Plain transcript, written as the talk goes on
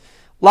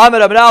Lamed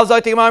Abnal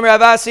Zakti Imam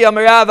Rav Asi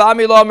Amarav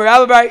Amilo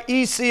Amarav Bar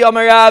Isi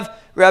Amarav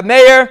Rab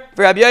Meir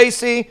Rab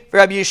Yaisi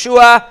Rab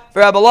Yeshua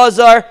Rab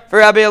Elazar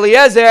Rab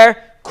Eliezer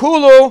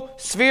Kulu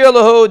Svir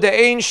Lahu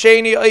De'ain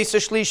Sheni Isa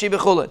Shlishi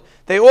B'Chulin.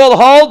 They all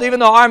hold, even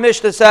though our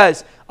Mishnah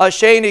says a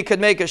Sheni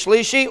could make a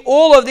Shlishi,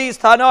 all of these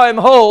Tanaim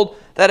hold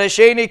that a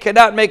Sheni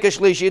cannot make a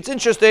Shlishi. It's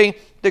interesting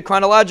the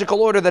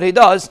chronological order that he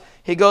does.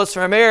 He goes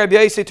from Meir, Rabbi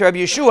Yossi to Rabbi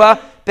Yeshua,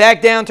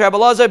 back down to Rabbi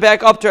Elazar,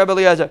 back up to Rabbi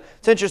Eliezer.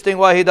 It's interesting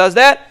why he does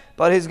that,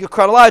 but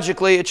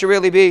chronologically it should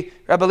really be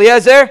Rabbi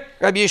Eliezer,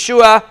 Rabbi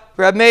Yeshua,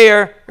 Rabbi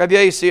Meir, Rabbi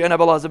Yossi, and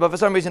Rabbi Elazar. But for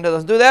some reason he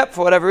doesn't do that,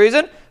 for whatever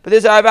reason. But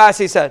this is what Rav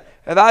Asi said.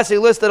 Rav Asi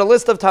listed a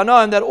list of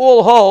Tanaim that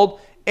all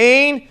hold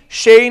Ein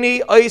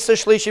Sheni Isa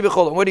Shlishi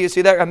B'Chulim. Where do you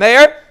see that?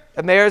 Rabbi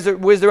Meir,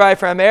 where's the right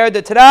for Rabbi Meir?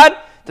 The Tanad.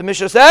 The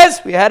Mishnah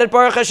says, we had it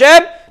Baruch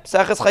Hashem,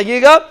 P'sachas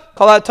Chagiga,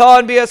 Kol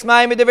Hatan Bias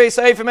Mayim Midivei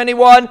Seif, from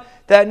anyone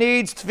that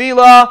needs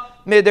Tefillah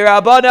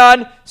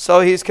Midirabanan, so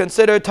he's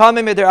considered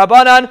Tamim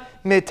Midirabanan,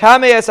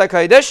 Mitame Es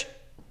HaKadosh,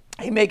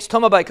 he makes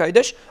Tumah by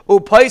Kodesh,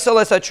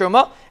 Upaisal Es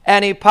HaTruma,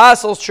 and he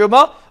passes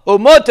Truma,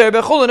 Umuter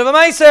B'Chulin of a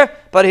Meiser,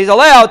 but he's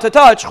allowed to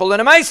touch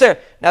Chulin of a Meiser.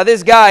 Now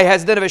this guy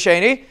has Din of a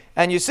Sheni,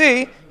 and you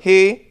see,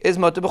 he is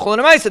Muter B'Chulin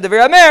of a Meiser, the Vir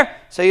Amer,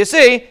 so you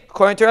see,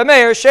 according to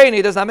Amer,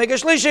 Sheni does not make a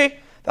Shlishi.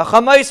 The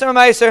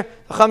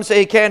Chum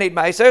say he can't eat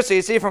Meiser. So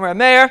you see from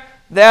Rameir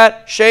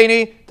that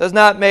Sheni does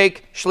not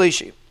make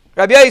Shlishi.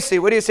 Rabbi Yossi,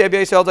 what do you say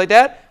Rabbi Yossi holds like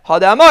that?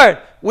 Hadamar.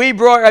 We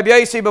brought Rabbi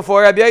Yossi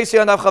before. Rabbi Yossi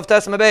on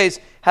Avchavtes Mabeis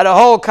had a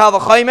whole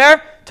Kavachimer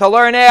to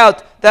learn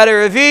out that a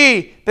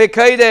Revi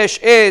B'Kodesh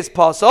is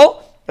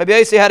Pasol. Rabbi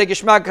Yossi had a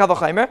Gishmak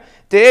Kavachimer.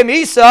 De'im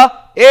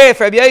Isa, if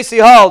Rabbi Yossi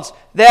holds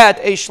that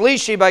a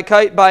Shlishi by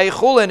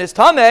Chulin is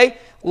Tameh,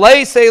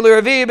 Leisei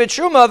L'Revi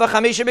B'Truma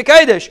V'Chamisha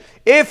B'Kodesh.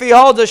 If he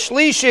holds a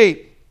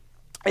Shlishi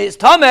is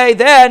Tameh,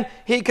 then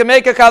he can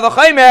make a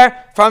Kavachimer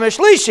from a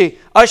Shlishi.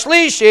 A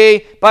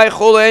Shlishi by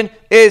Chulin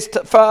is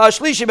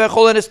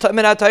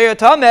Minatayir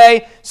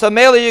Tameh, so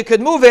mainly you could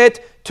move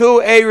it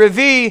to a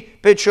Revi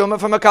B'Truma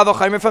from a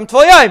Kavachimer from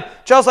Tvoyim.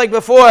 Just like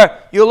before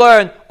you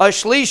learn a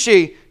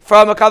Shlishi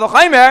from a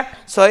Kavachimer,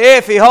 so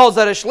if he holds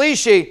that a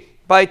Shlishi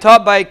by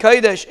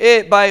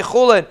Kodesh, by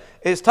Chulin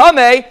is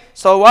Tameh,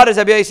 so what does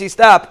Rabbi Yossi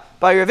stop?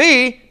 By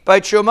Revi, by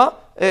Truma,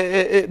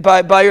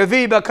 by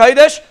Revi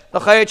B'Kodesh, the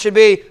Chayet should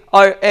be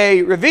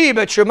a Revi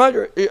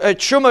B'Truma. A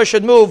Truma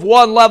should move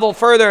one level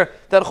further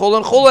than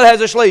Chulin. Chulin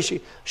has a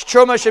Shlishi.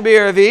 Truma should be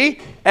a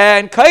Revi,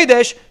 and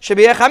Kodesh should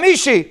be a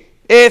Chamishi.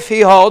 If he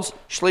holds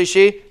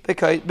Shlishi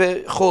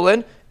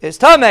B'Chulin is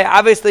Tameh,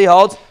 obviously he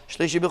holds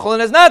Shlishi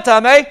B'Chulin is not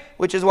Tameh,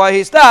 which is why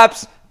he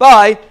stops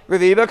by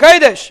Revi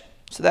B'Kodesh.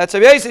 So that's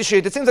Rabbi Yossi's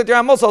sheet. It seems like the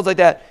Rambam holds like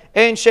that.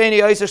 Ein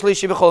Sheni Isa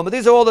Shlishi B'Chulin. But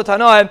these are all the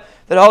Tanaim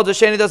that holds the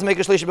Sheni doesn't make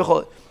a Shlishi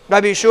B'Chulin.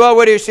 Rabbi Yeshua,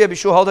 where do you see Rabbi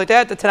Yeshua hold like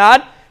that? The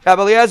Tanad.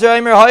 Rabbi Eliezer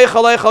Aimer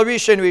Ha'echal Eichal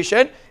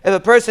Rishon. If a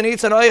person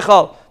eats an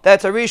Eichal,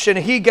 that's a Rishon,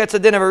 he gets a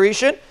din of a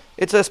Rishon.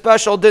 It's a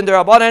special din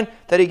derabanan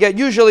that he get.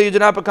 Usually you do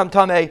not become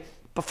Tameh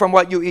from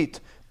what you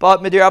eat.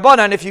 But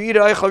midirabanan, if you eat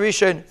an Eichal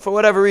Rishon for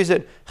whatever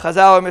reason,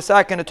 Chazal or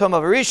Misak and a Tum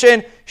of a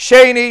Rishon,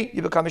 Sheni,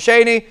 you become a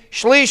Sheni.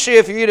 Shlishi,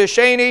 if you eat a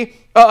Sheni,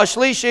 a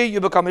Shlishi, you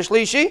become a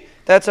Shlishi.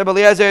 That's Rabbi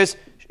Eliezer's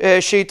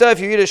Shita. If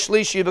you eat a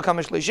Shlishi, you become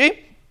a Shlishi.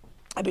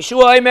 Rabbi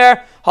Shua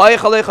Aimer,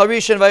 Ha'echal Eichal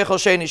Rishon V'Eichal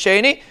Sheni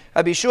Sheni.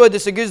 Rabbi Shua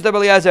disagrees with Rabbi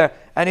Eliezer,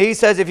 and he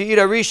says if you eat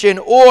a Rishon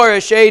or a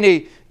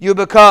Sheni, you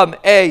become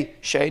a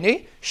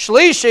Sheni.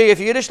 Shlishi, if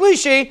you eat a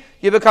Shlishi,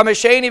 you become a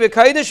Sheni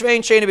B'Kodesh V'Ein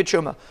Sheni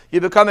B'Truma.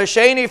 You become a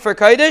Sheni for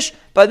Kodesh,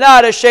 but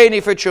not a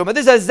Sheni for Truma.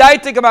 This is a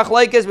Zaytik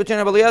Machlekes between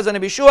Rabbi Eliezer and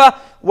Rabbi Shua,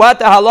 what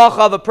the halacha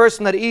of a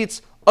person that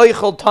eats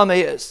Eichel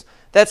Tameh is.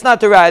 That's not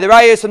the Raya. The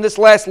Raya is from this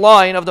last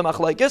line of the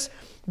Machlekes.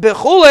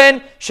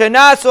 Bechulin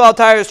shenasu al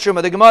tayres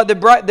truma.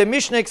 The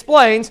Mishnah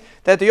explains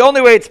that the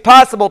only way it's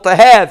possible to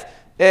have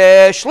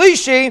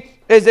shlishi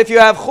is if you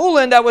have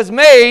chulin that was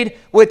made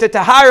with the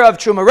tahara of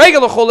truma.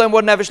 Regular chulin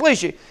wouldn't have a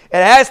shlishi. It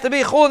has to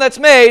be chulin that's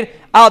made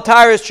al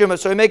tayres truma.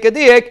 So we make a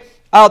diak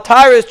al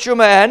tayres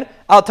truma and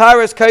al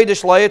tayres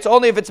kodesh lay. It's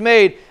only if it's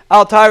made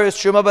al tayres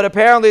truma. But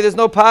apparently there's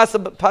no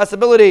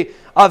possibility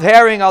of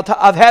having al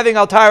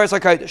tayres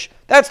kodesh.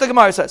 That's the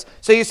Gemara says.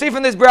 So you see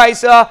from this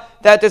brisa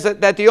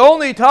that the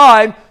only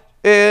time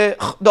a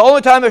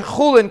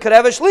chulin could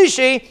have a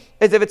shlishi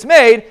is if it's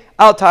made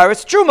al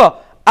tayres truma.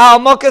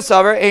 Al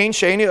makasaver ein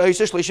sheni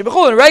oisa shlishi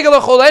b'chulin. Regular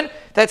chulin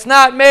that's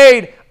not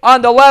made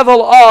on the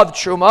level of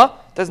truma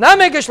does not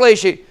make a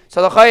shlishi.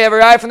 So the Chay ever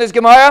right from this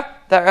Gemara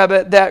that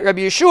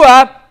Rabbi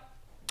Yeshua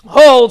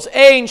holds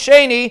ein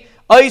sheni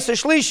oisa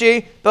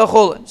shlishi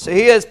b'chulin. So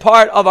he is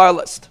part of our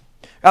list.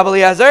 Rabbi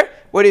Eliezer,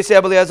 what do you say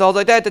Rabbi Eliezer holds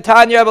like that? The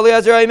Tanya Rabbi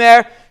Eliezer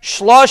Aimer,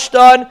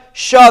 Shloshtan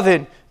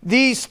Shavin.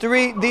 These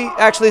three,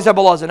 actually it's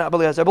Rabbi Eliezer, not Rabbi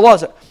Eliezer. Rabbi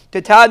Eliezer.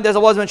 The Tanya, there's a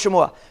Eliezer and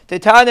Shemua. The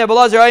Tanya Rabbi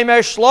Eliezer Aimer,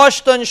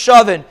 Shloshtan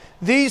Shavin.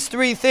 These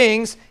three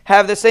things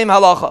have the same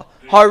halacha.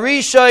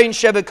 Harishain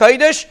Shebe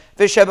Kodesh,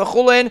 V'Shebe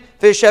Chulin,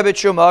 V'Shebe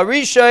Truma.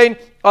 Harishain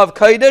of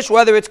Kodesh,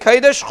 whether it's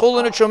Kodesh,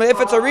 Chulin, or Truma.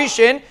 If it's a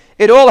Rishin,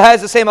 it all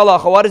has the same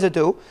halacha. What does it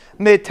do?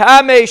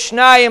 Mitame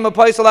shnayim a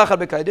paisel echad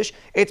b'kaidish.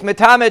 It's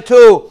mitame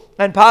 2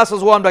 and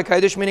pasels 1 by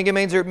kaidish, meaning it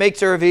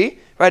makes a revi.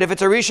 Right? If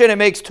it's a rishon, it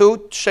makes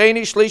 2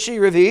 sheni shlishi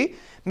revi.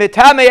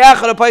 Mitame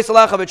echad a paisel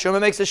echad b'truma,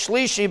 it makes a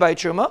shlishi by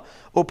truma.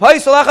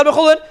 Upaisel echad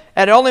b'chulin,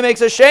 and it only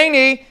makes a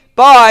sheni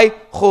by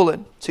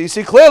chulin. So you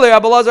see clearly,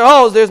 Rabbi Lazar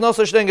holds there's no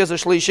such thing as a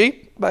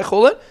shlishi by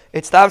chulin.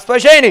 It stops by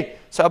sheni.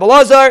 So Rabbi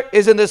Lazar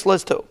is in this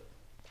list too.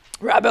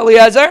 Rabbi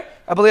Eliezer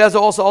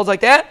also holds like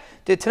that.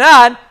 The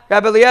Tanan,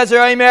 Rabbi Eliezer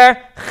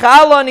Aimer,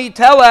 Chalani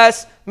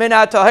teles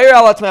minat tahir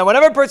alatmeh.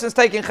 Whenever a person's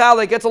taking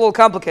challah, it gets a little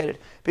complicated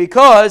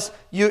because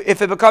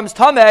if it becomes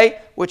tameh,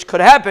 which could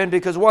happen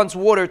because once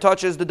water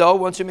touches the dough,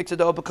 once you mix the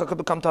dough, it could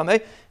become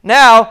tameh.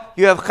 Now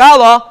you have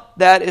challah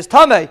that is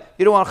tameh.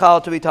 You don't want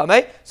challah to be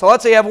tameh. So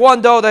let's say you have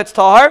one dough that's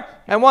tahar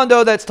and one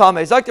dough that's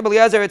tameh. Zakti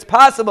Eliezer, it's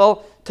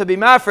possible to be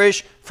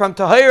mafresh from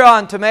tahira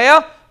and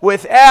tameah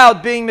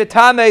without being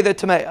mitameh the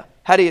tameah.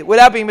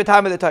 Without being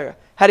mitameh the tahira.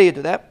 How do you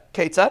do that?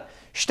 Ketzad.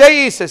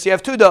 Shtei isis, you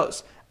have 2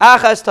 doughs.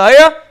 Achas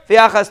tahira,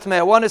 v'achas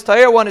tameah. One is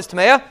tahira, one is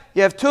tameah.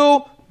 You have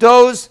 2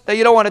 doughs that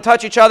you don't want to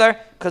touch each other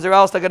because or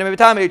else they're going to be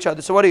mitameh each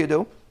other. So what do?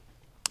 You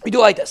do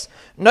like this.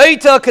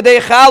 Noita kadei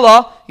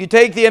chala, you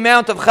take the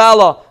amount of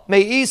chala,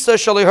 me'isa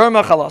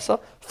shalihurma chalasa,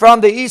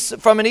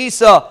 from an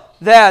isa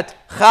that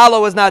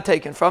chala was not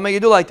taken from, and you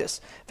do like this.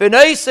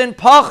 V'neisin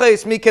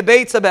paches mi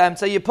kebetza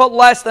be'emtza, you put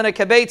less than a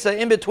kebetza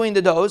in between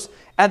the doughs,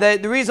 and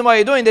the reason why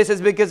you're doing this is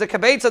because a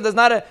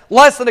kebetza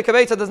less than a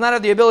kebetza does not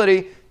have the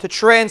ability to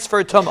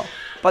transfer tumah.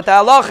 But the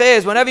halacha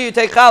is, whenever you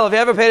take challah, if you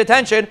ever paid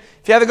attention,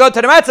 if you ever go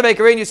to the matzah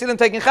bakery and you see them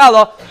taking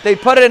challah, they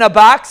put it in a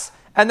box,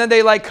 and then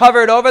they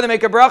cover it over, they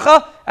make a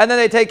bracha, and then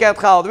they take out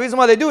challah. The reason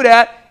why they do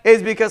that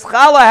is because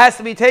challah has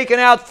to be taken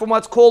out from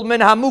what's called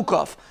min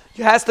hamukaf.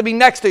 It has to be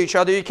next to each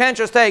other. You can't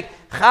just take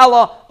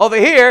challah over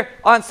here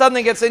on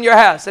something that's in your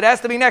house. It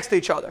has to be next to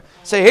each other.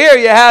 So here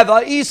you have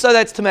a isa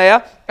that's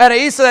tameah and a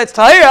isa that's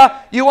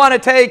tahira. You want to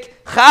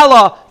take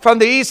challah from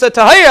the isa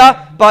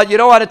tahira, but you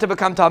don't want it to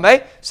become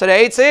tameh. So the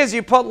eitzah is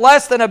you put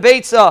less than a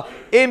beitza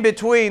in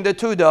between the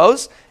 2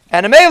 doughs,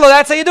 and a mela,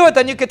 that's how you do it.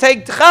 Then you can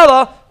take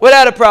challah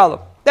without a problem.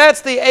 That's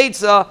the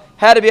eitzah,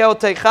 how to be able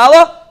to take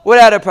challah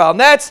without a problem.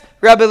 That's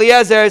Rabbi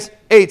Eliezer's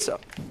eitzah.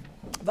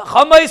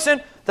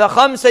 The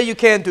Chum say you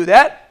can't do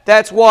that.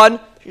 That's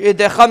one.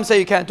 The Chum say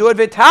you can't do it.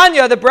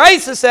 Vitanya, the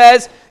Brisa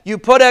says you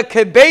put a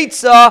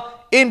kibetza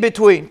in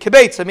between.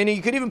 Kibetza, meaning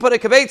you could even put a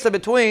kibetza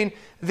between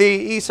the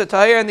Isa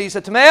Tahir and the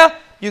Isa Tameah.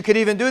 You could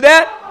even do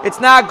that. It's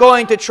not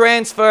going to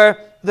transfer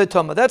the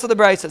Tumah. That's what the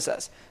Brisa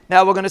says.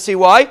 Now we're going to see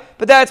why,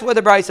 but that's what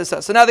the Brisa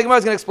says. So now the Gemara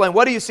is going to explain.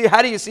 What do you see?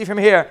 How do you see from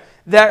here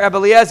that Rabbi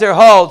Eliezer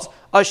holds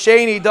a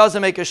sheni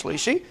doesn't make a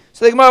shlishi?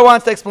 So the Gemara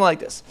wants to explain like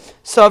this.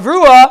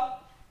 Savrua,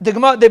 the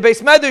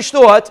Beis Medrash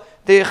thought,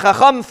 the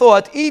Chacham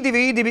thought, the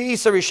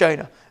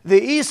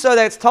Isa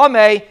that's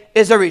Tameh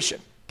is a Rishon.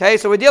 Okay,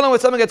 so we're dealing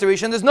with something that's a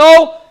Rishon. There's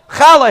no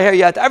Challah here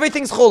yet.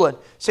 Everything's Chulin.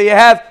 So you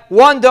have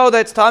one dough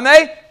that's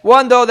Tameh,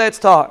 one dough that's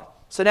Tahar.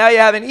 So now you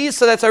have an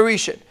Isa that's a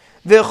Rishon.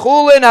 The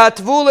Chulin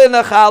haTvulin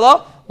the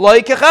Challah,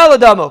 like a Challah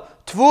Damo.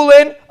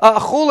 Tvulin,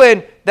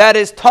 Chulin, that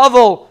is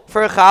Tavel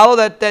for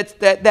Challah,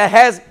 that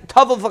has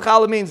Tavel for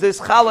Challah means there's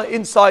Challah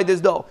inside this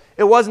dough.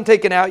 It wasn't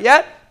taken out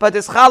yet, but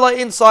there's Challah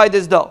inside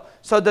this dough.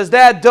 So does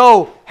that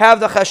dough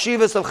have the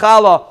chashivas of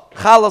challah?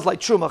 Challah is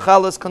like truma.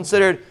 Challah is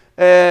considered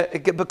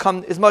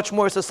is much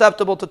more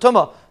susceptible to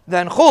tumah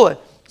than chulin.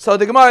 So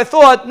the Gemara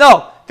thought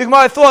no. The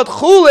Gemara thought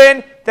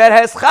chulin that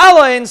has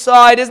challah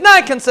inside is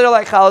not considered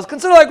like challah. It's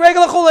considered like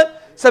regular chulin.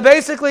 So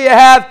basically, you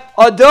have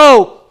a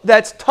dough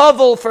that's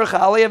tavel for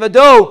challah. You have a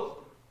dough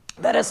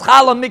that has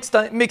challah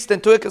mixed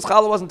into it because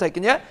challah wasn't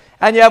taken yet,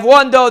 and you have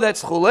one dough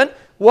that's chulin,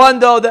 one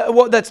dough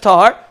that's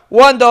tahar,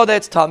 one dough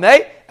that's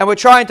tameh. And we're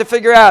trying to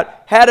figure out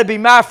how to be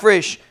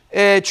mafresh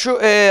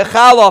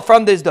challah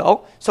from this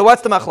dough. So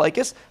what's the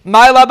machlekes?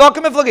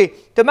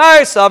 The Mar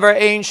Savar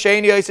ein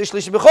sheni oiseh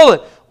shlishi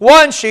b'chulin.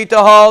 One shita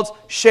holds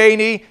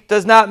sheni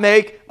does not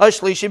make a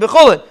shlishi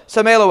b'chulin.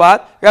 So mela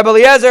what? Rabbi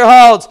Eliezer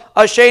holds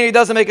a sheni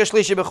doesn't make a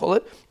shlishi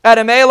b'chulin. At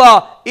a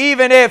mela,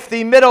 even if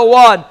the middle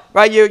one,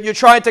 right, you're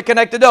trying to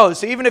connect the doughs.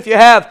 So even if you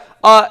have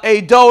a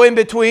dough in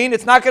between,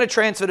 it's not going to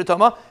transfer the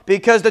tumah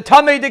because the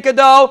tamei dika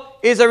dough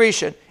is a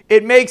rishon.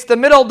 It makes the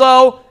middle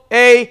dough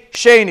a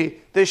sheni.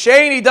 The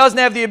sheni doesn't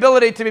have the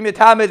ability to be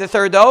mitameh the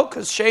third dough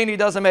because sheni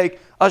doesn't make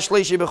a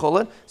shlishi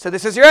b'chulin. So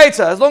this is your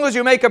eitzah. As long as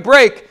you make a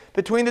break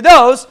between the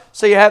doughs,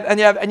 so you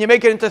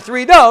make it into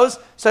 3 doughs.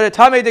 So the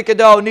tameh dika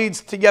dough you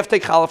have to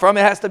take challah from.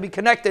 It has to be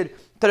connected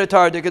to the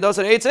tar dika dough.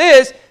 So the eitzah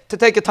is to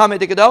take a tameh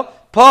dika dough,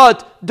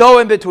 put dough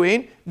in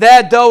between.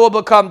 That dough will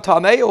become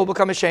tameh. It will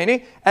become a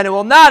sheni, and it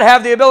will not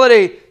have the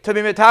ability to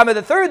be mitameh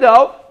the third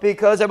dough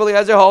because Rabbi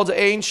Eliezer holds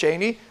ein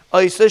sheni.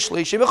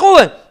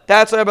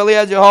 That's what Rabbi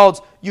Eliezer holds.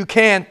 You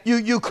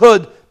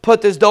could put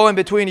this dough in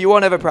between. You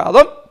won't have a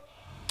problem.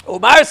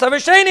 Umar Savar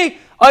Sheni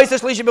Oisa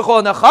shlishi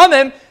b'chol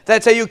nachamim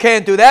that say you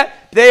can't do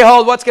that. They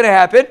hold what's going to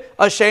happen.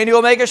 A sheni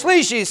will make a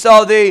shlishi.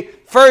 So the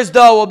first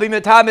dough will be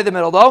mitame the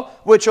middle dough,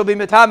 which will be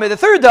mitame the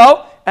third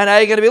dough, and now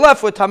you're going to be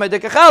left with tamei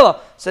dekachala.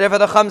 So therefore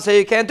the chum say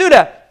you can't do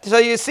that. So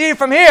you see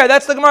from here,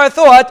 that's the Gemara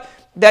thought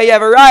that you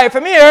have a raya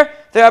from here.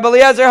 The Rabbi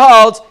Eliezer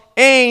holds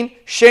ein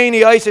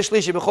sheni oisa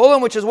shlishi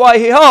b'cholim, which is why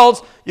he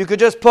holds you could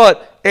just put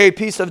a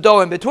piece of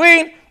dough in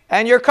between,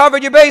 and you're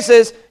covered your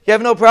bases. You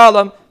have no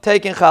problem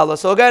taking challah.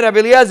 So again, Rabbi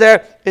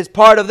Eliezer is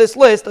part of this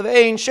list of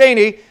ein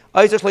sheni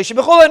oisa shlishi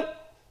b'cholim.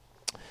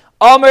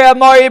 Amar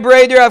Amari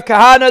Breder of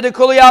Kahana de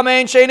Kuliyam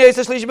ein sheni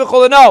oisa shlishi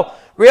b'cholim. No,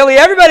 really,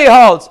 everybody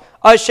holds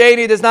a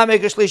sheni does not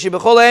make a shlishi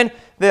b'cholim.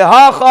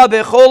 V'hacha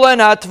b'cholim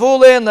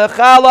hatvulin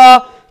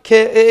lechala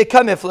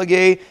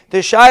kamiflagi. The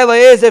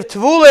shaila is if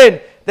tvulin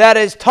that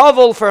is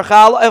tavel for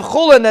challah, if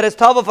chulin that is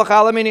tavel for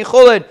challah, meaning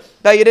chulin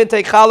that you didn't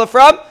take challah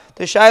from,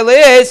 the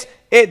shaila is,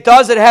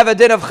 does it have a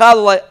din of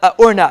challah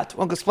or not?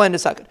 We'll explain in a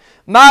second.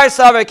 Mar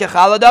saver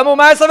kechallah damu,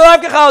 mar saver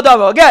lav kechallah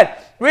damu. Again,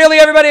 really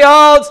everybody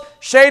holds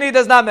sheni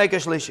does not make a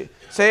shlishi.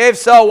 So if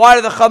so, why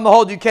do the chum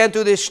hold you can't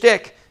do this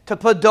shtick to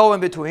put dough in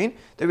between?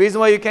 The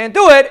reason why you can't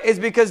do it is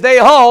because they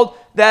hold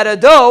that a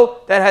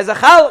dough that has a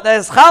challah,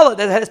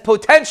 that has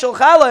potential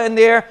challah in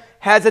there,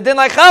 has a din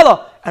like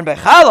challah. And by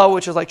challah,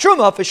 which is like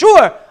truma, for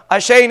sure, a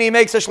sheni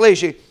makes a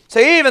shlishi. So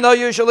even though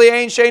usually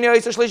ain't sheni or a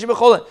shlishi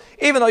b'chulin,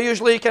 even though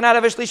usually you cannot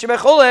have a shlishi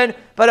b'chulin,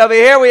 but over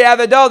here we have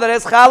a dough that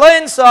has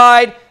challah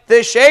inside, the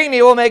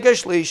sheni will make a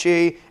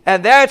shlishi.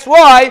 And that's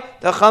why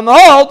the chum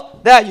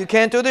hold that you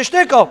can't do the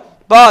shtickle.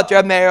 But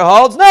Reb Meir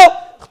holds, no,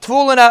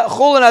 chulin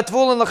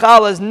the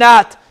challah is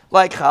not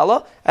like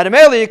challah. And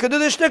immediately you could do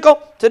the shtickle.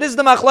 So this is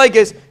the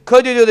machlekes.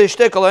 Could you do the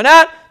shtickle or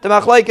not? The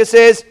machlekes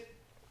is,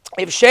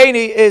 if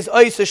sheni is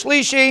oisa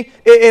shlishi,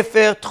 if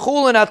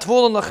tchulin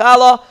atvulin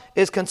l'chala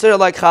is considered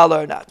like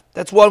chala or not.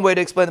 That's one way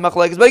to explain the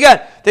machlekes. But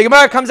again, the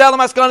Gemara comes out of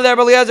the maskana there.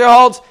 Eliezer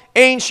holds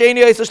ein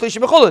sheni oisa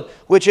shlishi b'chulin,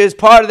 which is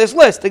part of this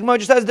list. The Gemara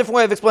just has a different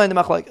way of explaining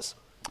the machlekes.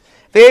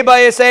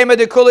 Everybody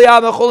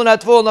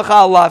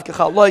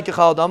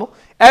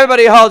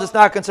holds it's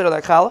not considered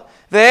like chala.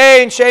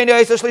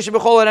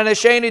 And a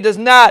sheni does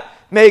not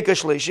make a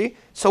shlishi.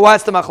 So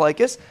what's the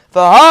machlekes?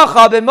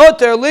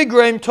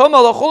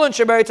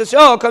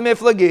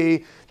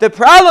 The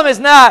problem is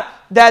not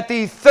that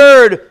the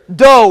third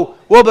dough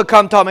will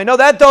become tummy. No,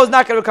 that dough is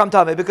not going to become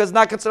tummy because it's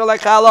not considered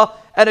like challah,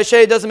 and a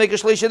sheni doesn't make a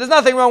shlishi. There's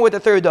nothing wrong with the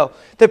third dough.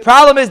 The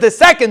problem is the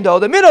second dough,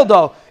 the middle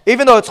dough.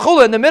 Even though it's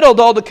chulin, the middle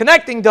dough, the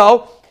connecting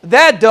dough,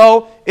 that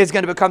dough is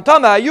going to become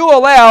tummy. Are you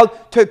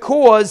allowed to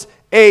cause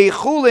a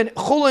chulin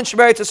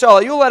sheberet yisrael?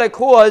 Are you allowed to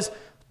cause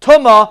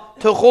Tuma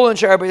to chulin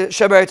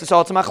sheberet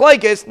yisrael? It's a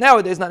machlekes.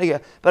 Nowadays, not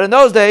here, but in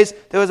those days,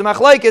 there was a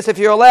machlekes if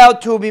you're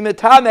allowed to be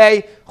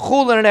mitame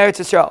chulin in Eretz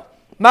Yisrael.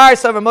 Mar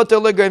saver mutter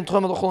ligraim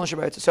tuma l'chulin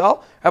sheberet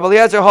yisrael. Rabbi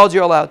Eliezer holds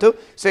you're allowed to.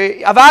 So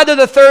avada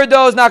the third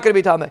dough is not going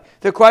to be tamei.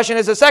 The question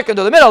is the second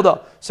dough, the middle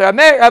dough. So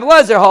Rabbi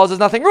Eliezer holds there's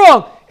nothing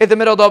wrong if the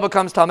middle dough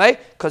becomes tamei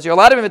because you're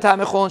allowed to be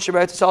mitame chulin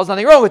sheberet yisrael. There's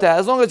nothing wrong with that.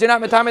 As long as you're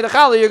not mitame the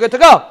challah, you're good to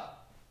go.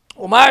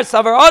 Umar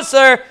saver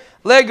aser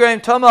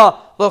ligraim tuma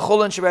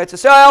l'chulin sheberet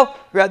yisrael.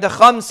 The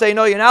chum say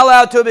no, you're not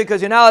allowed to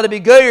because you're not allowed to be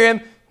goyim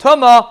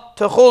tuma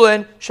to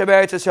chulin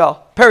sheberet yisrael.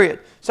 Period.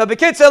 So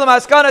B'kitzur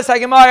l'maskanas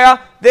haGemara,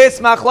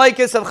 this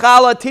machlekes of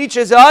challah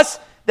teaches us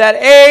that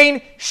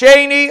ein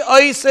sheni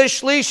oisa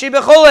shlishi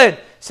b'chulin.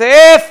 So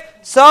if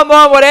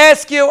someone would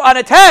ask you on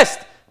a test,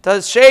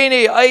 does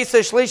sheni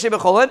oisa shlishi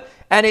b'chulin,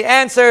 and he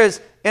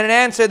answers in an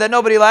answer that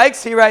nobody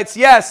likes, he writes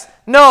yes,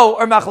 no,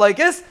 or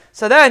machlekes.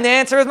 So then the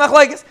answer is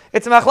machlekes.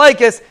 It's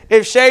machlekes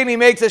if sheni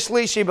makes a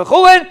shlishi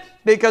b'chulin,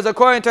 because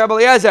according to Rabbi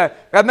Eliezer,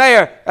 Rabbi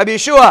Meir, Rabbi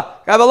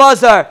Yeshua, Rabbi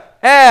Lazar,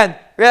 and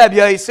Rabbi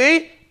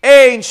Yosi,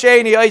 ein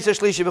sheni oisa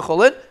shlishi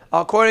b'chulin.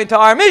 According to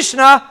our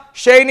Mishnah,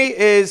 sheni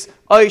is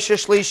oisa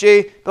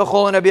shlishi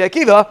b'chulin. Rabbi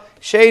Akiva,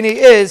 sheni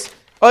is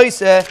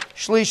oisa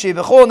shlishi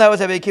b'chulin. That was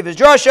Rabbi Akiva's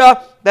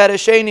drasha, that a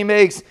sheni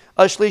makes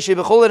a shlishi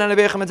b'chulin, and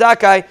Rabbi Yechim and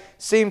Zakkai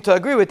seem to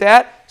agree with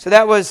that. So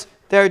that was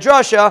their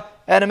drasha,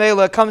 and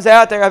Amela comes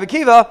out that Rabbi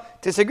Akiva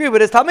disagree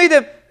with his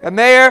talmidim. Rabbi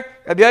Meir,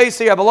 Rabbi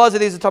Yosi, Rabbi Lazar,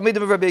 these are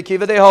talmidim of Rabbi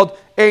Akiva. They hold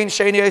ein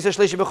sheni oisa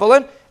shlishi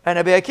b'chulin, and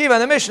Rabbi Akiva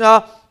in the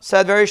Mishnah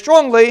said very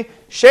strongly,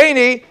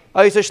 sheni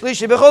oisa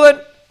shlishi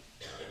b'chulin.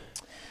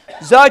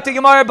 Zayt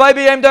Gemara by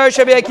B'yem Darish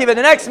Rabbi Akiva.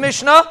 The next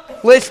Mishnah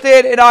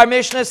listed in our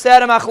Mishnah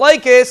said a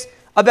machlekes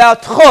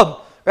about tchum.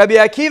 Rabbi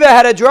Akiva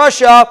had a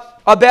drasha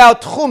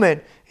about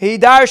tchumin. He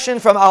darshan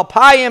from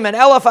Alpayim and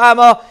Elaf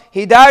Amma.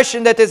 He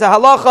darshan that there's a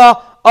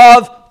halacha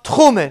of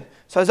tchumin.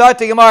 So Zayt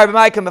Gemara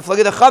b'maykam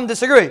miflagi. The chum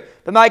disagree.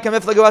 B'maykam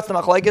miflagi, what's the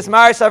machlekes?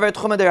 Mar saver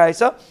tchumin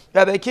deraisa.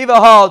 Rabbi Akiva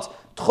holds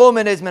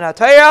tchumin is min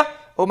hatayra.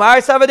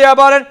 Umar saver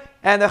derabanan.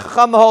 And the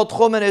chacham hold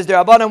tchumin is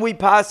derabanan. We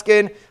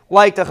paskin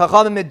like the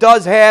chachamim. It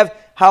does have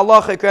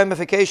halachic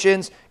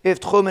ramifications if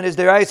tchumin is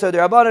deraisa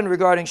derabanan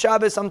regarding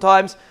Shabbos.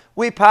 Sometimes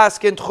we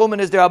paskin tchumin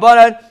is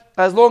derabanan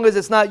as long as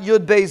it's not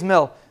yud beis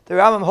mil. The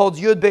Rambam holds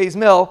yud beis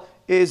mil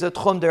is a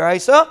tchum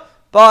deraisa,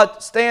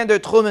 but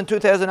standard tchumin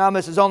 2,000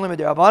 amas is only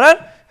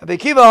derabanan. Rabbi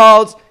Akiva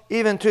holds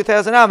even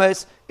 2,000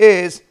 amas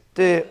is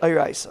the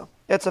Ayraisa.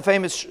 That's a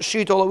famous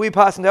shita that we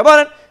pass in the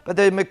Rabbanan, but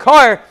the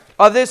Mekar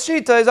of this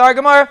shita is our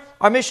Gemara,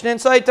 our Mishnah in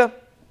Sotah.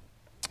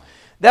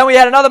 Then we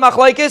had another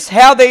machlokes,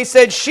 how they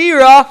said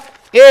shira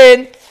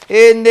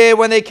when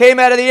they came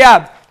out of the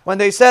Yam. When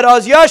they said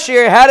Az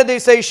Yashir, how did they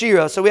say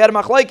shira? So we had a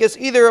machlokes,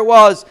 either it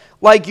was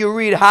like you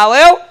read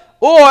Hallel,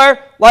 or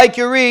like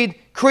you read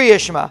Kriya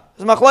Shema.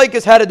 This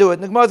machlokes how to do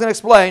it. The Gemara is going to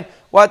explain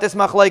what this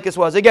machlokes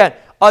was. Again,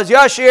 Az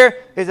Yashir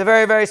is a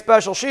very, very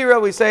special shira.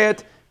 We say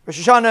it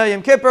Rosh Hashanah,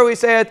 Yom Kippur, we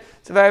say it.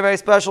 It's a very, very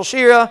special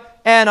shira,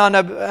 and on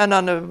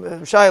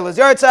the Shaila's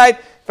yard side,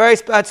 very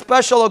at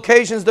special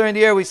occasions during the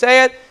year we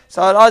say it.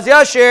 So at Az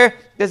Yashir,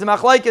 there's a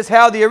machlokes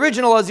how the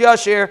original Az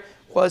Yashir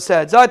was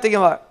said. Zayt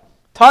Gemara.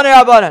 Tanei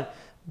Rabbanan.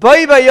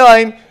 Bai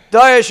Bayayim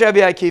Dayash Rabbi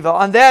Akiva.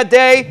 On that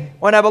day,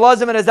 when Abba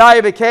Lazim and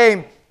Azariah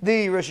became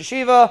the Rosh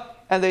Hashiva,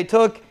 and they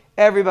took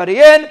everybody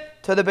in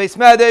to the Beis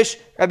Medrash,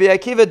 Rabbi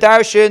Akiva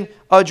darshan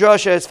a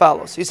drasha as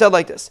follows. He said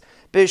like this: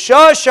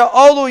 B'shah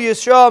sha'olu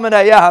Yisrael min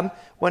hayam,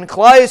 when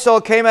Klal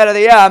Yisrael came out of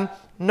the Yam,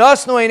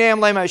 nasnu einam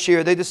leimai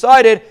shir. They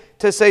decided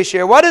to say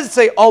shir. Why does it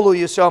say olu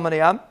Yisrael min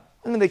hayam?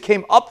 I mean they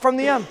came up from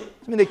the Yam.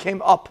 I mean they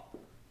came up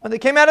when they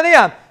came out of the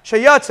Yam.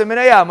 Shayatzim min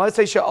hayam. Why does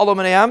it say sha'olu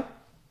min hayam?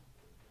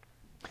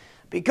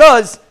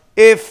 Because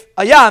if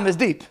a Yam is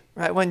deep,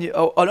 right? When an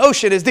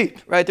ocean is deep,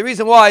 right? The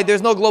reason why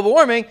there's no global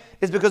warming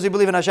is because we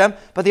believe in Hashem.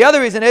 But the other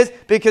reason is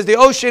because the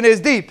ocean is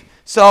deep,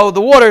 so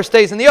the water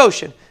stays in the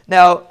ocean.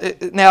 Now,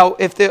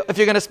 if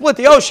you're going to split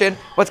the ocean,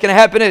 what's going to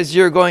happen is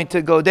you're going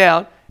to go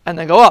down and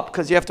then go up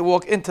because you have to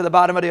walk into the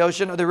bottom of the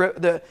ocean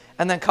or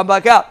and then come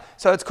back out.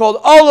 So it's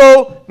called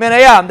Olu Min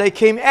Hayam. They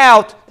came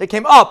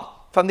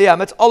up from the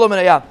Yam. It's Olu Min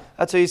Hayam.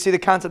 That's how you see the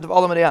concept of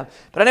Olu Min Hayam.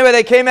 But anyway,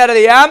 they came out of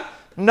the Yam.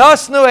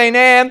 Nasnu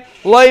Einam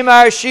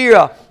Loimar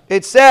Shira.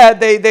 It said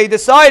they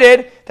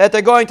decided that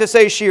they're going to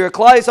say Shira.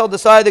 Klal Yisrael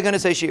decided they're going to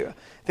say Shira.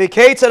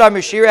 V'keitzad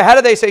Amar Shira. How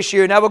did they say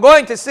Shira? Now we're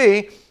going to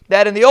see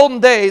that in the olden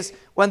days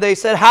when they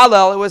said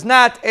Hallel, it was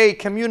not a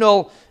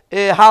communal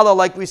Hallel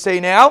like we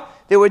say now.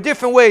 There were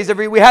different ways.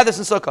 We had this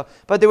in Sukkah,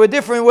 but there were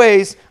different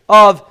ways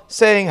of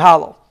saying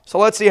Hallel. So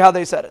let's see how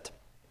they said it.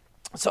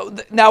 So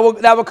now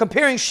we're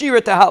comparing Shira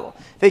to Hallel.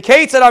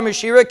 V'keitzad Amar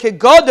Shira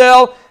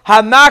kegodel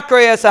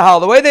hamakre es Hallel.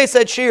 The way they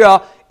said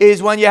Shira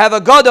is when you have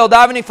a Gadol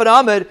davening for the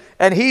Amid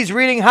and he's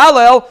reading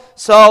Hallel,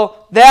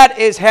 so that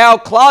is how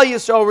Klal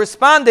Yisrael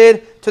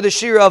responded to the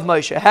Shira of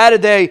Moshe. How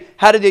did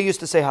they used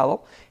to say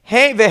Hallel?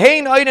 What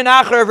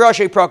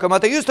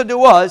they used to do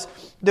was,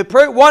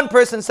 one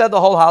person said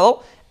the whole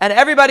Hallel, and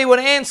everybody would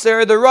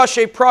answer the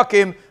Rashi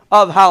Prakim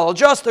of Hallel,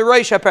 just the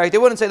Reish HaParak. They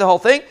wouldn't say the whole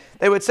thing,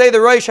 they would say the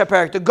Reish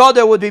HaParak. The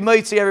Gadol would be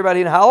Mitzi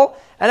everybody in Hallel,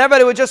 and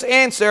everybody would just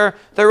answer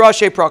the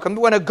Rashi Prakim.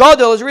 When a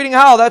Gadol is reading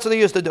Hallel, that's what they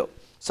used to do.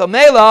 So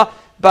Mela,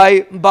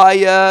 by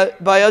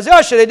Az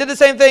Yashir, they did the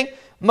same thing.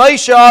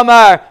 Moshe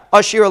Amar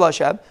Ashir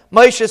Hashem.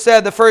 Moshe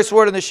said the first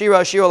word in the Shira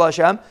Ashir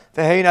Hashem.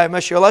 V'heinai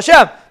Mashir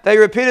Hashem. They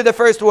repeated the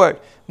first word.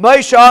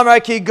 Moshe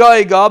Amar Ki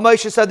Gaiga.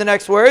 Moshe said the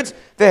next words.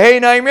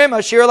 V'heinai Rim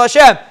Ashir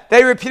Hashem.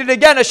 They repeated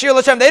again Ashir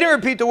Hashem. They didn't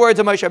repeat the words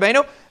of Moshe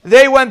Rabbeinu.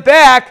 They went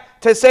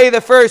back to say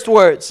the first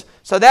words.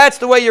 So that's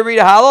the way you read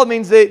a Hallel. It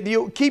means that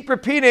you keep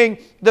repeating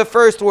the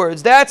first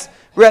words. That's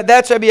Rabbi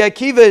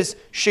Akiva's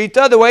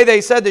Shita. The way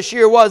they said the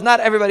Shira was, not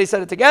everybody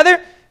said it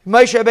together.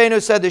 Moshe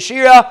Rabbeinu said the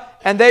Shira,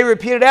 and they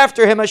repeated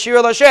after him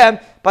Ashir Hashem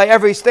by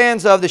every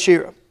stanza of the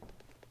Shira.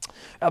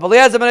 Rabbi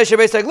Eliezer ben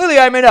Asher said, "Lili,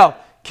 I may know.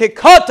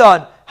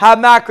 Kikatan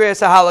hamakre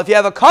es Hallel. If you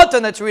have a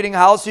katan that's reading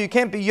Hallel, so you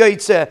can't be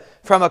yotze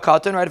from a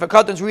katan, right? If a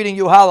katan's reading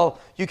you Hallel,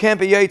 you can't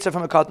be yotze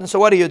from a katan. So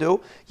what do?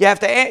 You have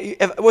to.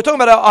 If we're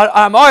talking about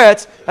a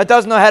Amoritz that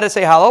doesn't know how to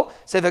say Hallel.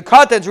 So if a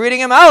katan's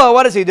reading him Hallel,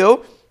 what does he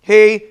do?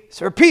 He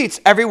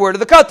repeats every word of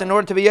the katan in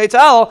order to be yotze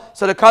Hallel.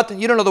 So the katan,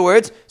 you don't know the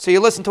words, so you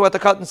listen to what the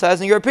katan says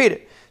and you repeat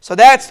it. So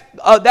that's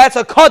a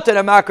katan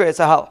hamakre es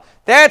Hallel.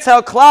 That's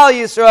how Klal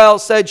Yisrael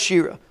said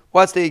Shira.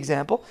 What's the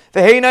example?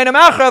 The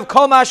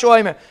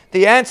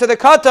answer the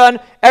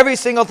katan, every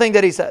single thing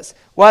that he says.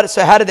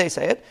 So how did they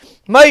say it?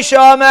 Moshe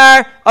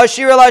Amar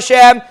Ashir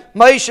Hashem.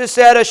 Moshe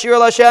said Ashir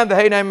Hashem.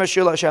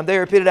 Ashir Hashem. They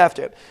repeated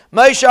after him.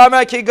 Moshe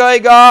Amar Ki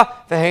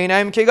Gaiga.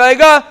 Ki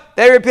Gaiga.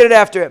 They repeated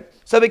after him.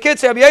 So the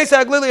kids say Rabbi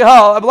Yitzchak Lili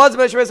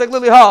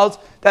holds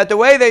that the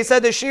way they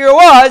said the Shira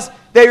was,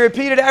 they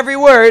repeated every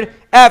word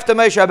after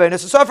Moshe Rabbeinu.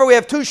 So far we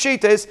have two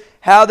shitas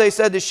how they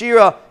said the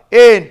Shira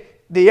in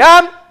the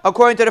Yam.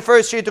 According to the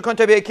first sheet,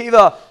 according to Rabbi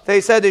Akiva,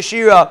 they said the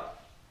Shira.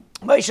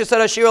 Moshe said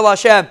Ashir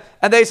Hashem,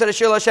 and they said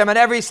Ashir Hashem, and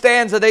every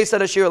stanza they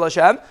said Ashir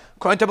Hashem.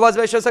 According to Rabbi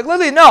Yitzchak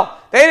Lili, no,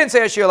 they didn't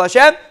say Ashir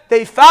Hashem. They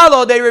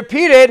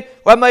repeated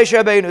what Moshe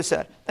Rabbeinu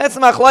said. That's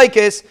the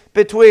machlokes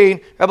between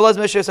Rabbi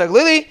Yitzchak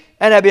Lili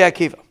and Rabbi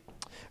Akiva.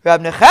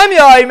 Rabbi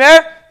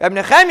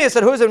Nechemia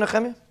said, who's Rabbi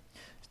Nechemia?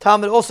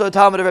 Also a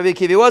Talmud of Rabbi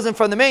Akiva. He wasn't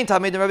from the main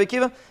Talmud of Rabbi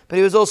Akiva, but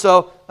he was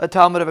also a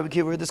Talmud of Rabbi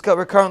Akiva.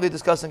 We're currently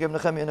discussing Rabbi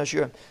Nechemia and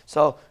Ashurim.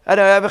 So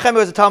Rabbi Nechemia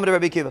was a Talmud of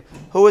Rabbi Akiva.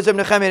 Who was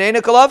Rabbi Nechemia and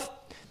Einikolov?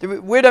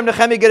 Where did Rabbi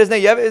Nechemia get his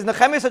name? Is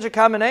Nechemia such a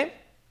common name?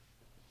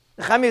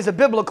 Nechemia is a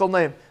biblical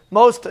name.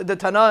 Most the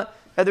Tanakh,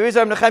 And the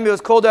reason Nehemiah was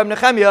called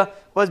Nehemiah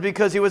was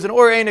because he was an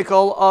Or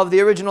Einikel of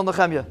the original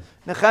Nehemiah.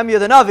 Nehemiah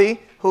the Navi,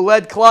 who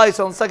led Klal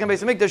Yisrael on the second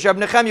base of Mikdash,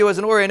 Nehemiah was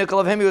an Or Einikel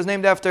of him. He was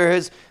named after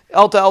his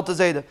Elta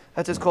Zeda.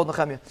 That's his called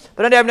Nehemiah.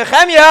 But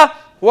Nehemiah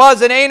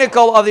was an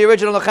Einikel of the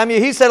original Nehemiah.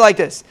 He said like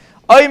this.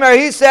 Omer,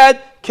 he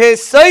said,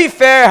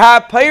 Keseifer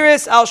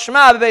ha-peiris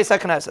al-shema b'beis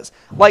ha-knesses.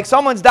 Like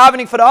someone's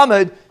davening for the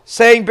Amud,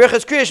 saying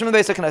Birchas Kriya Shema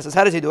b'beis ha-knesses.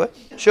 How does he do it?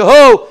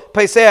 Shehu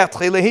peisech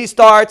tchila. He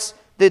starts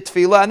the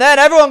tefillah, and then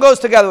everyone goes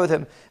together with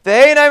him.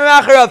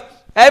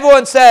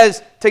 Everyone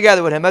says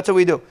together with him. That's what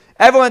we do.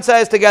 Everyone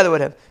says together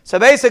with him. So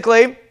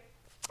basically,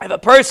 if a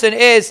person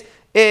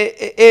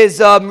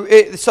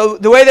so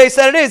the way they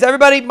said it is,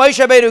 everybody, Moshe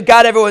Rabbeinu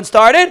got everyone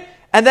started,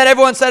 and then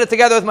everyone said it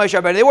together with Moshe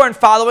Rabbeinu. They weren't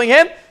following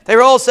him. They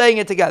were all saying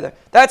it together.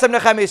 That's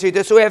Nehemiah's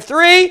Shita. So we have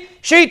 3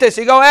 Shitas.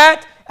 You go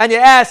at, and you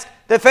ask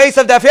the face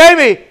of Daf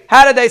Yomi,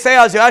 how did they say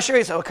Az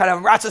Yashir? So what kind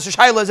of ratzas or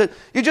shayla is it?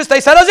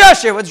 They said Az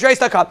Yashir. What's Dreis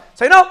Takab?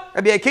 So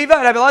Rabbi Akiva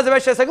and Rabbi Elazar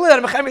Besh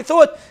and Nehemiah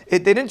thought they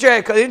didn't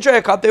drink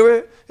a cup.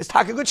 It's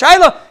talking good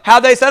shayla.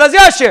 How they said Az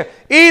Yashir?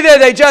 Either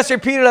they just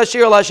repeated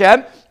Ashir al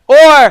Hashem,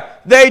 or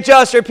they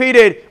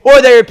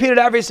repeated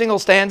every single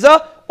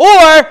stanza,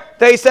 or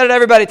they said it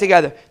everybody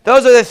together.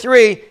 Those are the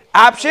 3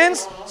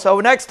 options. So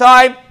next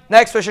Rosh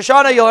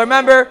Hashanah, you'll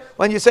remember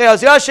when you say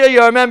Az Yashir,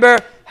 you'll remember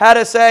how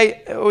to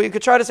say. You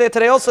could try to say it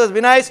today also. It'd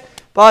be nice,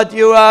 but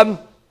Bez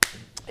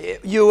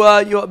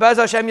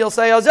Hashem, you'll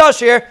say Az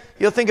Yashir.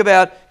 You'll think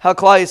about how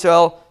Klal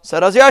Yisrael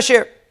said Az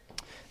Yashir.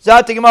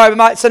 So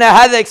now,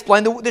 how do they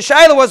explain? The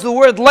Shaila was the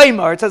word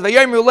Lamar. It says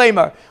Vayomru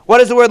Lamar. What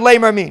does the word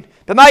Lamar mean?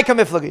 Rabbi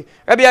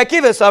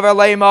Akiva Savar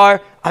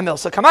Lamar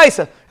Amilsa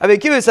Kamaisa. Rabbi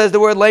Akiva says the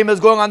word Lamar is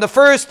going on the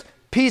first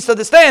piece of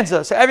the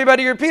stanza. So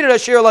everybody repeated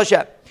Ashir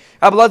Lashem.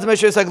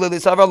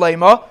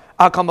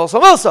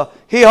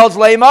 He holds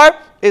Lamar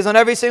is on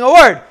every single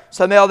word.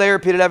 So now they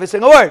repeated every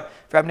single word.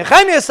 Rabbi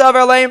Nechemiah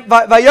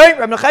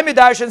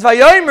darshans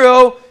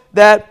Vayomru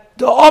that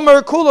the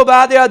Omer Kulu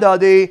Ba'adi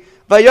Adadi.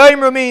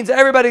 Vayomru means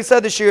everybody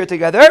said the shir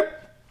together.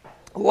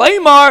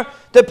 Lamar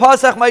the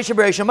Pasach Moshe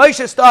Bereishim.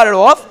 Moshe started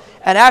off,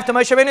 and after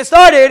Moshe Rabbeinu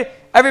started,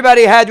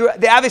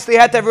 they obviously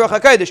had to have Ruach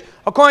HaKodesh.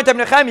 According to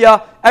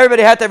Nehemiah,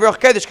 everybody had to have Ruach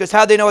HaKodesh, because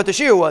how they know what the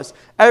shir was?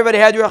 Everybody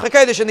had Ruach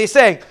HaKodesh, and they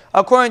sang.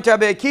 According to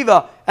Rabbi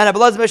Akiva and Rabbi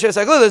Elazar Besh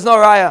Saglu, there's no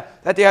raya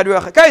that they had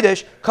Ruach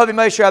HaKodesh. Kavi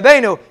Moshe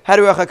Rabbeinu had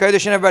Ruach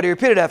HaKodesh, and everybody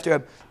repeated after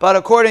him. But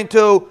according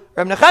to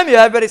Rabbi Nehemiah,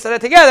 everybody said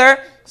it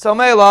together, so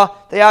Mela,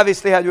 they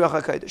obviously had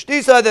Ruach HaKodesh.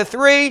 These are the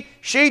 3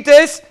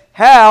 shitas,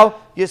 how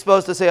you're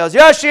supposed to say Az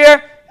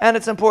Yashir, and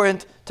it's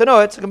important to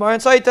know it. It's a Gemara in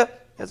Sotah.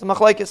 It's a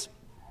machlekes.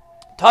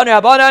 Tani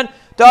Abanan,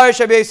 Darish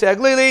Abiyasi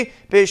Aglili,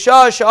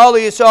 Bisha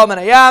Sha'ali Yisrael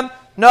Menayam,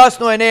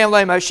 Nasnu Enayim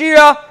Leim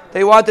HaShira.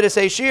 They wanted to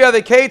say Shira,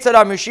 the Ketzad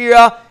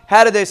HaMashira.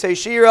 How did they say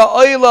Shira?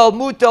 Oilal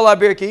Mutal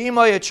Abirki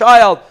Imay, a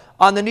child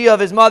on the knee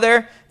of his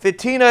mother.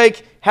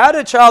 Vitinaik, how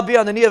did a child be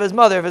on the knee of his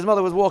mother if his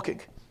mother was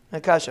walking?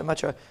 Akash, I'm not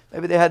sure.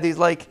 Maybe they had these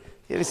you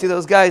ever see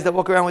those guys that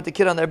walk around with the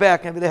kid on their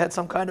back? Maybe they had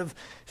some kind of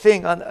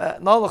thing on.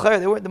 No,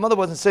 the mother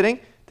wasn't sitting.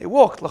 They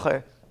walked,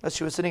 l'chayr. Unless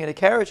she was sitting in a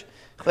carriage.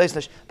 But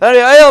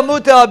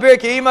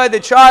the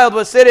child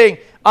was sitting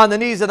on the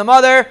knees of the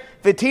mother.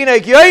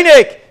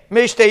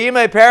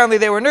 Apparently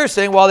they were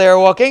nursing while they were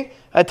walking.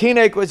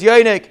 Atinek was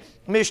yoinik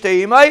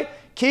mishteimai.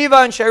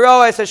 Kivan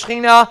shero es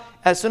shechina.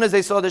 As soon as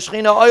they saw the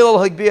shechina, oil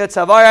higbiyat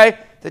savarai.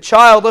 The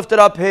child lifted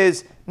up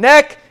his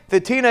neck.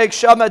 The tinek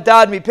shama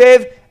dad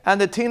mipiv, and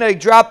the tinek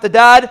dropped the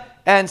dad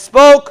and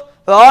spoke.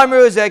 The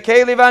armor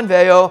zekeli van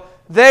veo.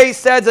 They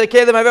said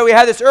zekeli van veo. We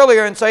had this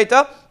earlier in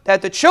Sotah,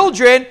 that the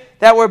children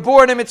that were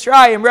born in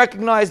Mitzrayim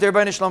recognized their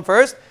Bnei Shalom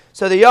first.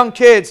 So the young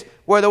kids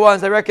were the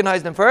ones that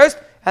recognized them first,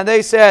 and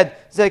they said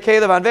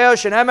zekeli van veo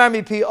shenemar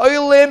mipi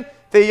oilim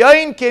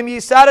ve'yoinkim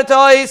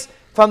yisadatais.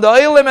 From the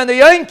oilim and the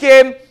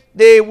yoinkim,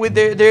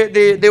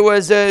 there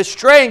was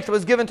strength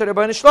was given to the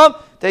Bnei Shalom.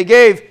 They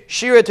gave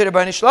shira to the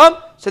Bnei Shalom.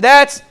 So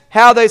that's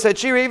how they said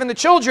shira. Even the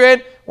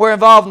children were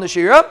involved in the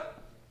shira.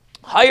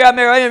 How do you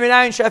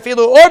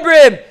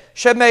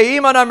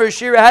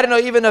know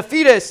even a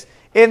fetus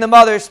in the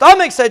mother's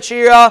stomach said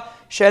shira?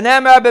 The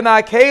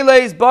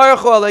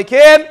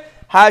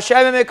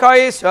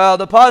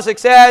pasuk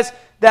says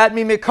that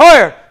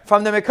mimikar,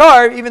 from the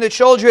mikar, even the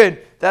children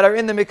that are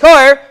in the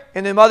mikar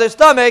in the mother's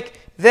stomach,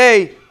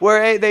 they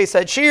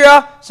said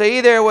shira. So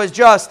either it was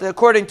just,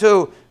 according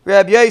to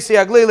Rabbi Yasi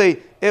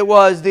Aglili, it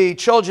was the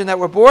children that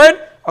were born.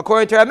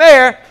 According to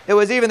Rameir, it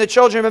was even the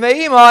children of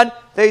Iman.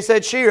 They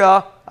said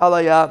shira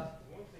alayah.